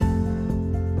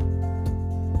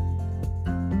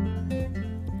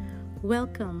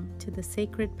Welcome to the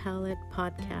Sacred Palette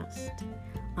podcast.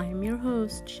 I am your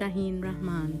host, Shaheen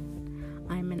Rahman.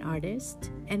 I'm an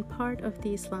artist and part of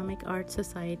the Islamic Art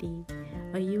Society,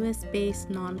 a US-based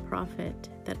nonprofit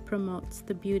that promotes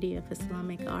the beauty of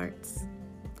Islamic arts.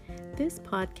 This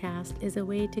podcast is a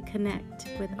way to connect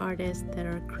with artists that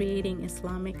are creating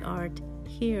Islamic art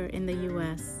here in the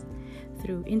US.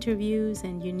 Through interviews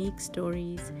and unique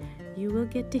stories, you will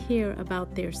get to hear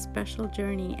about their special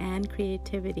journey and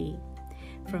creativity.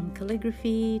 From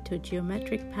calligraphy to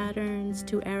geometric patterns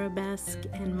to arabesque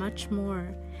and much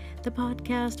more, the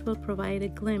podcast will provide a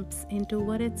glimpse into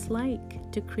what it's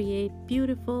like to create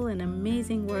beautiful and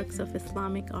amazing works of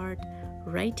Islamic art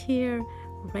right here,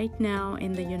 right now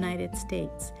in the United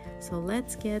States. So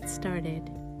let's get started.